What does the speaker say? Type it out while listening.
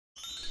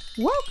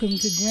Welcome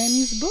to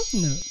Grammy's Book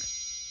Nook.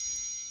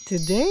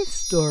 Today's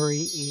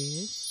story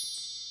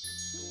is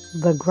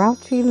The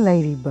Grouchy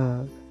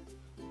Ladybug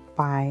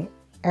by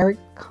Eric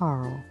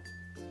Carle.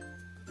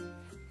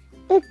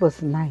 It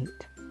was night,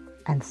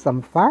 and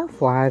some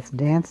fireflies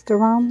danced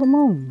around the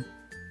moon.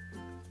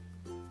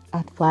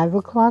 At 5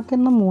 o'clock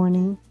in the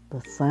morning, the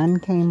sun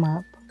came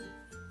up.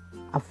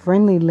 A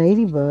friendly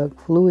ladybug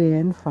flew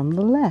in from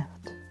the left.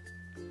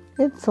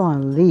 It saw a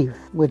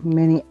leaf with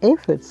many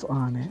aphids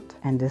on it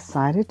and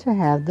decided to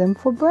have them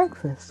for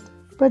breakfast.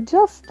 But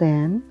just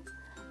then,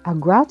 a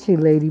grouchy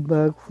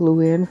ladybug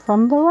flew in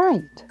from the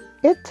right.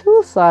 It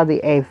too saw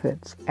the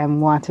aphids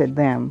and wanted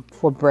them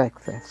for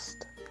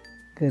breakfast.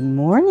 "Good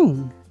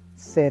morning,"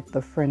 said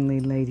the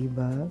friendly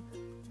ladybug.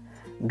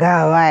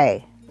 "Go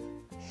away,"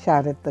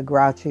 shouted the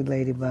grouchy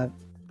ladybug.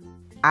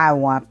 "I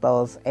want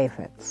those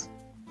aphids."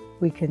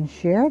 "We can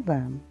share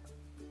them,"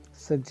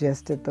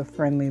 suggested the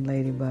friendly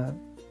ladybug.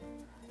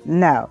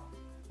 "No,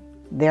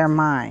 they're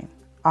mine,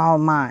 all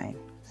mine,"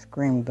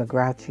 screamed the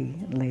grouchy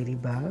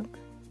ladybug.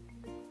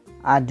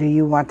 "Do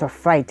you want to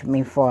fight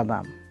me for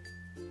them?"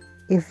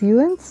 "If you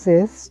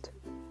insist,"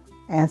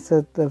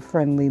 answered the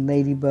friendly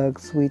ladybug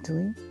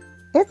sweetly.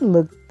 It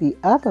looked the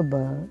other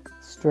bug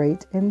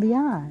straight in the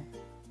eye.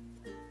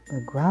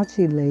 The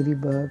grouchy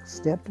ladybug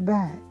stepped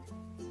back.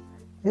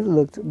 It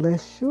looked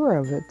less sure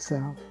of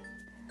itself.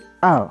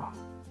 "Oh,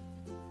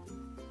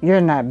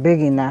 you're not big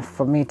enough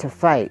for me to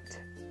fight,"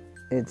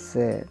 it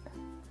said.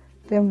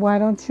 "Then why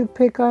don't you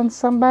pick on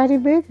somebody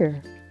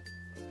bigger?"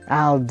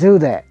 "I'll do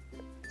that,"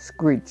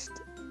 screeched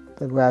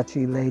the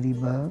grouchy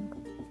ladybug.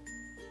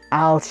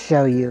 "I'll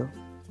show you."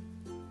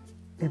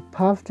 It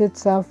puffed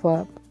itself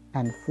up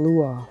and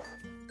flew off.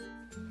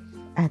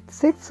 At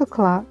 6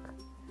 o'clock,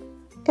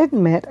 it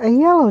met a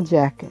yellow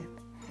jacket.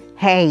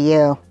 "Hey,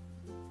 you,"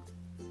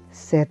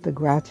 said the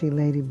grouchy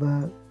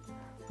ladybug.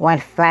 "Want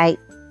to fight?"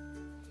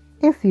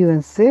 "If you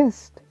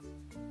insist,"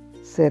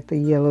 said the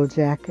yellow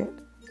jacket,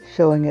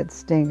 showing its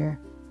stinger.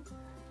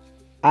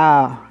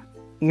 "Oh,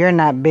 you're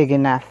not big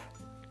enough,"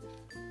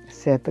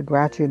 said the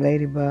grouchy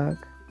ladybug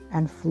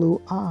and flew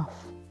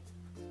off.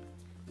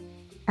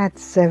 At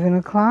 7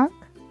 o'clock,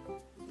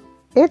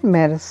 it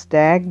met a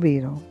stag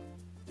beetle.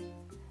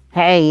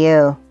 "Hey,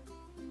 you,"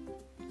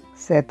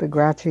 said the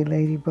grouchy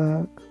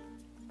ladybug.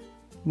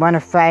 "Want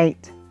to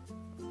fight?"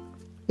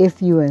 "If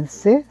you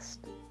insist,"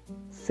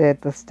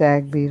 said the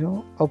stag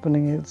beetle,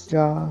 opening its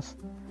jaws.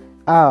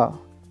 "Oh,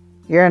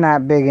 you're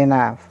not big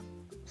enough,"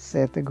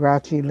 said the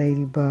grouchy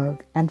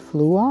ladybug and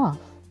flew off.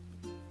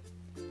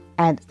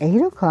 At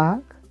 8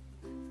 o'clock,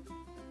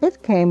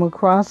 it came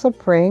across a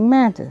praying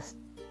mantis.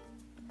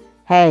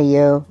 "Hey,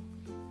 you,"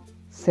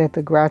 said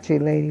the grouchy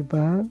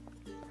ladybug.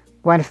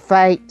 "Want to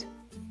fight?"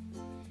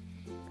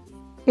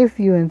 "If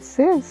you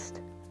insist,"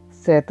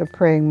 said the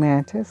praying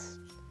mantis,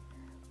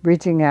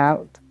 reaching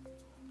out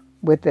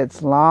with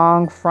its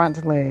long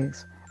front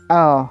legs.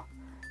 "Oh,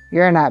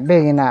 you're not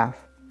big enough,"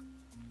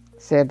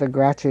 said the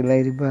grouchy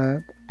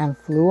ladybug and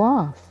flew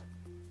off.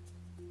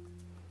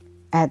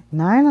 At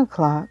 9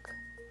 o'clock,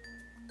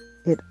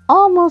 it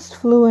almost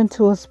flew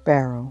into a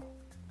sparrow.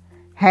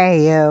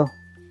 "Hey, you,"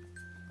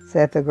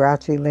 said the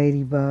grouchy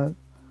ladybug.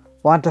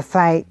 "Want to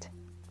fight?"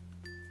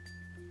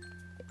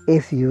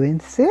 "If you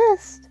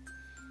insist,"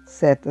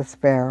 said the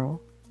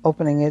sparrow,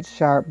 opening its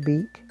sharp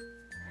beak.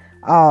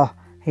 "Oh,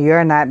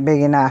 you're not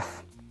big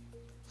enough,"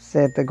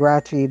 said the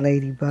grouchy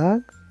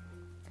ladybug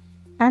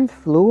and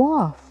flew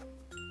off.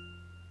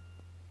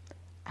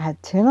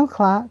 At 10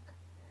 o'clock,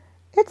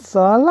 it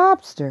saw a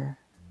lobster.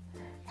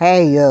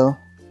 "Hey, you,"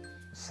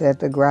 said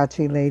the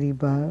grouchy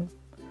ladybug.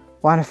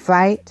 "Want to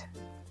fight?"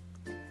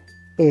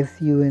 "If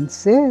you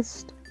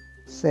insist,"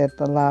 said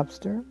the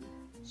lobster,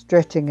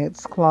 stretching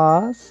its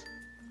claws.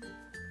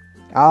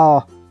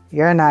 "Oh,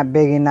 you're not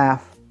big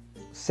enough,"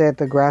 said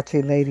the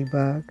grouchy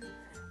ladybug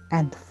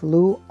and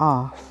flew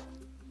off.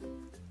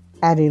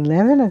 At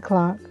 11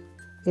 o'clock,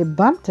 it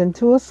bumped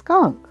into a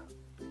skunk.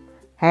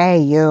 "Hey,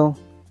 you,"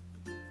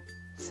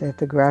 said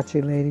the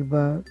grouchy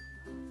ladybug.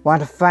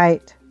 "Want to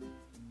fight?"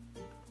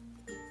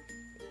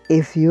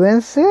 "If you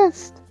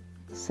insist,"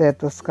 said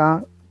the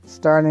skunk,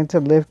 starting to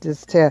lift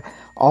its tail.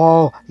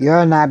 "Oh,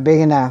 you're not big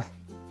enough,"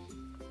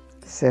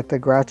 said the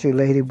grouchy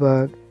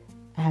ladybug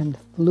and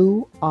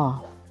flew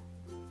off.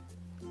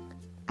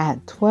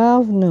 At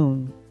 12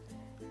 noon,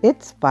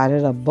 it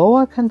spotted a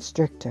boa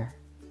constrictor.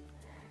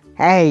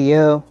 "Hey,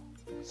 you,"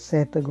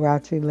 said the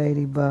grouchy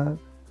ladybug.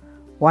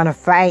 "Want to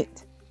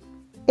fight?"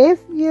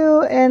 "If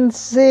you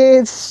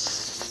insist,"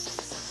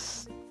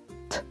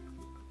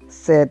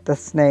 said the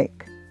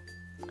snake.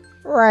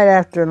 "Right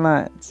after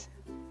lunch."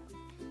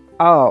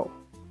 "Oh,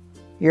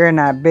 you're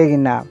not big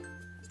enough,"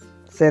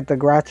 said the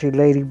grouchy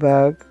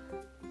ladybug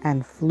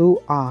and flew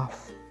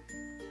off.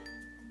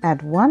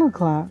 At 1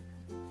 o'clock,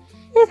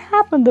 it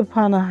happened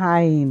upon a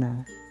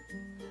hyena.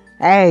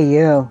 "Hey,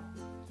 you,"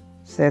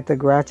 said the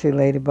grouchy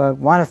ladybug.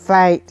 "Want to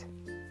fight?"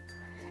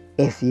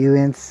 "If you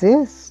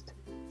insist,"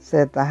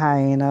 said the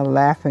hyena,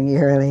 laughing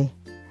eerily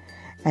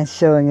and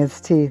showing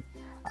its teeth.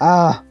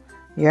 "Oh,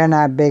 you're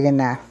not big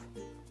enough,"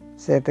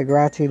 said the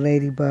grouchy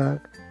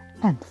ladybug,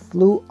 and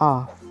flew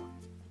off.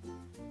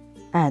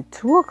 At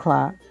 2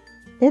 o'clock,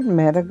 it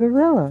met a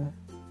gorilla.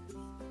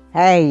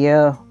 "Hey,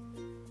 you,"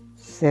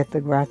 said the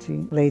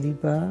grouchy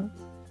ladybug.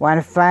 "Want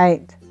to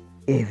fight?"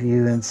 "If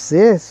you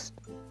insist,"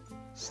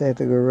 said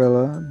the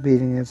gorilla,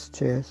 beating its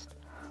chest.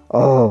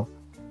 "Oh,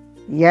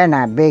 you're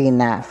not big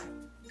enough,"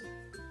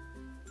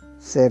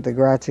 said the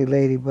grouchy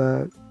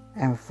ladybug,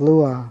 and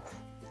flew off.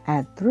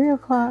 At 3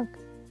 o'clock,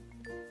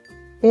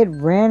 it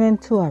ran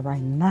into a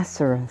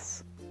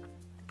rhinoceros.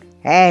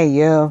 "Hey,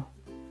 you,"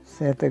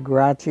 said the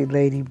grouchy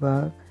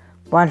ladybug.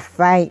 "Want to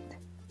fight?"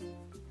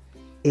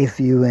 "If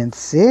you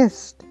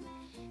insist,"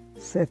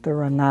 said the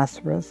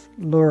rhinoceros,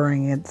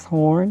 lowering its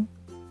horn.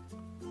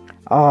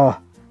 "Oh,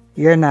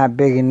 you're not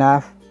big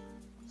enough,"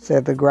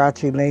 said the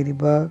grouchy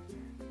ladybug,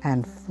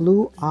 and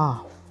flew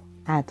off.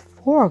 At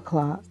 4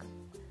 o'clock,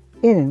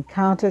 it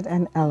encountered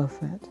an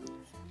elephant.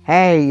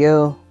 "Hey,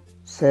 you,"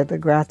 said the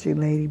grouchy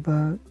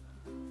ladybug.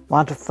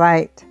 "Want to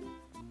fight?"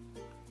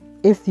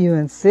 "If you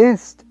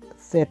insist,"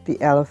 said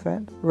the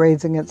elephant,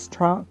 raising its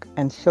trunk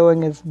and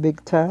showing its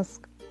big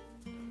tusk.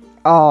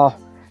 "Oh,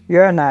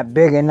 you're not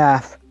big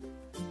enough,"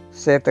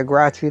 said the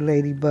grouchy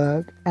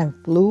ladybug, and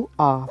flew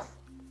off.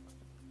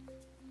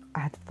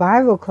 At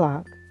 5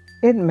 o'clock,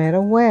 it met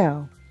a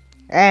whale.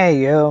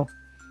 "Hey, you,"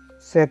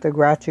 said the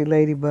grouchy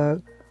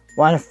ladybug.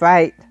 "Want to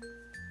fight?"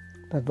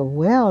 But the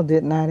whale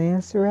did not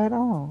answer at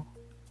all.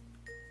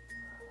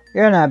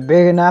 "You're not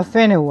big enough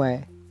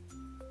anyway,"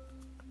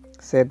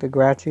 said the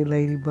grouchy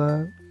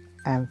ladybug,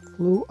 and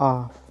flew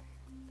off.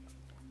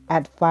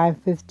 At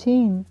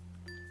 5:15,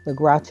 the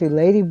grouchy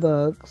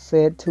ladybug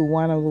said to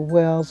one of the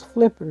whale's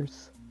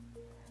flippers,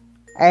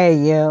 "Hey,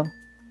 you,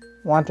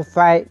 want to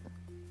fight?"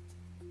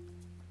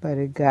 But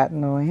it got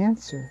no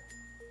answer,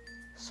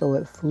 so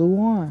it flew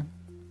on.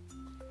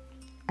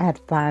 At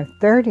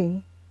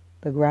 5:30,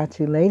 the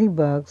grouchy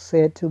ladybug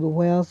said to the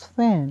whale's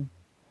fin,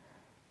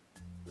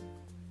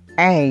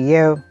 "Hey,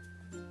 you,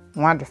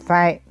 want to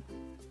fight?"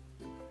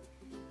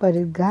 But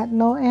it got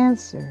no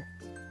answer,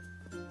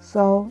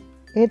 so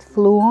it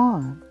flew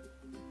on.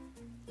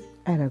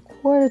 At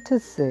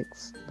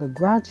 5:45, the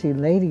grouchy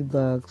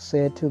ladybug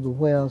said to the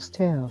whale's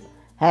tail,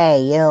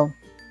 "Hey, you,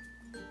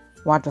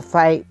 want to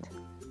fight?"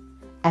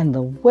 And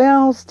the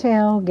whale's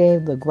tail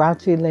gave the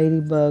grouchy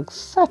ladybug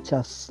such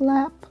a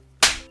slap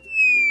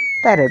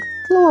that it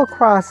flew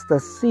across the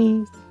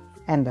sea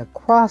and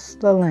across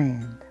the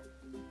land.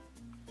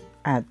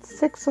 At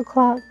 6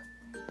 o'clock,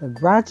 the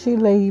grouchy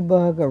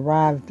ladybug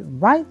arrived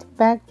right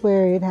back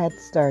where it had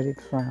started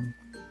from.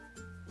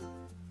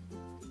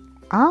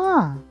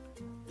 "Ah,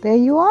 there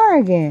you are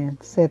again,"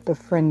 said the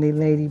friendly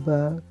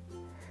ladybug.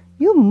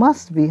 "You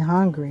must be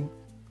hungry.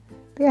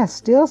 There are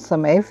still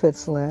some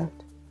aphids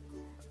left.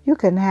 You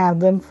can have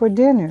them for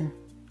dinner."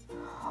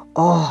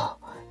 "Oh,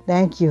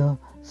 thank you,"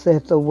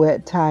 said the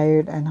wet,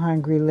 tired, and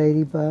hungry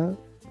ladybug.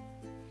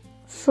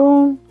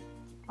 Soon,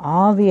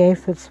 all the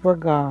aphids were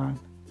gone.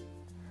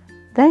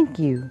 "Thank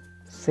you,"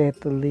 said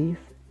the leaf.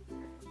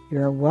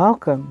 "You're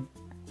welcome,"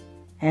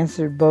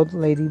 answered both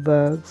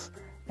ladybugs,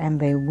 and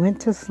they went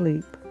to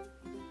sleep.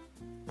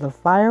 The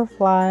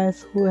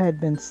fireflies, who had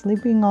been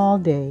sleeping all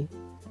day,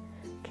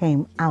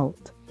 came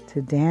out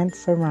to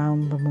dance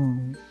around the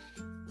moon.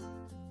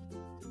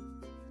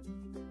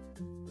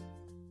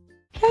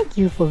 Thank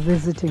you for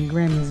visiting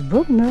Grammy's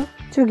Book Nook.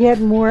 To get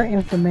more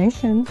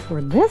information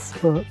for this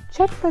book,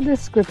 check the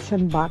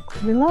description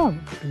box below.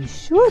 Be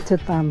sure to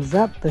thumbs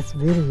up this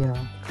video.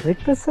 Click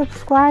the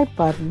subscribe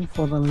button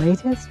for the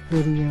latest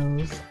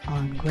videos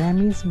on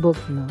Grammy's Book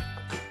Nook.